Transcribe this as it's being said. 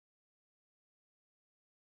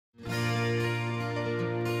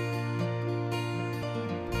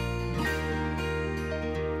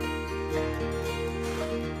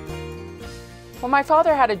Well, my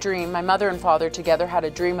father had a dream, my mother and father together had a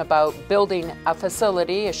dream about building a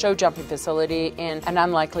facility, a show jumping facility in an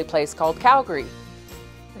unlikely place called Calgary.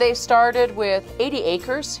 They started with 80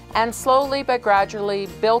 acres and slowly but gradually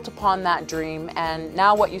built upon that dream, and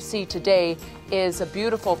now what you see today is a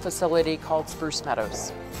beautiful facility called Spruce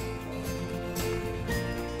Meadows.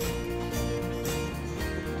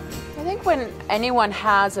 I think when anyone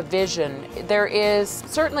has a vision, there is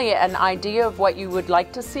certainly an idea of what you would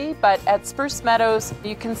like to see, but at Spruce Meadows,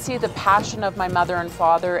 you can see the passion of my mother and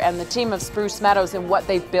father and the team of Spruce Meadows and what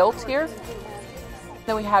they've built here.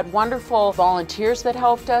 Then we had wonderful volunteers that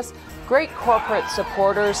helped us, great corporate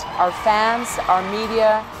supporters, our fans, our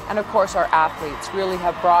media, and of course our athletes really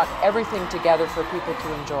have brought everything together for people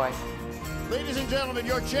to enjoy. Ladies and gentlemen,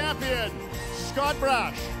 your champion, Scott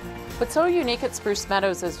Brash. What's so unique at Spruce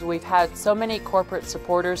Meadows is we've had so many corporate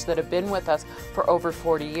supporters that have been with us for over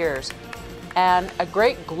 40 years and a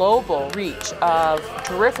great global reach of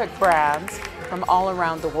terrific brands from all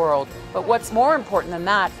around the world. But what's more important than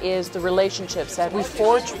that is the relationships that we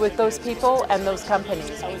forge with those people and those companies.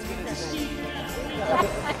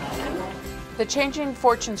 The Changing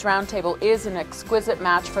Fortunes Roundtable is an exquisite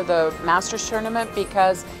match for the Masters Tournament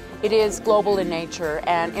because it is global in nature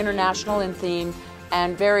and international in theme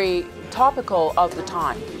and very topical of the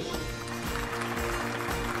time.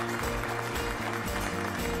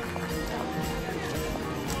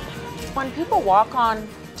 When people walk on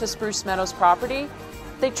to Spruce Meadows property,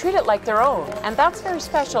 they treat it like their own, and that's very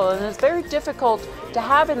special and it's very difficult to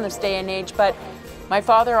have in this day and age, but my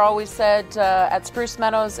father always said at Spruce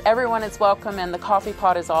Meadows, everyone is welcome and the coffee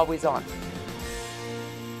pot is always on.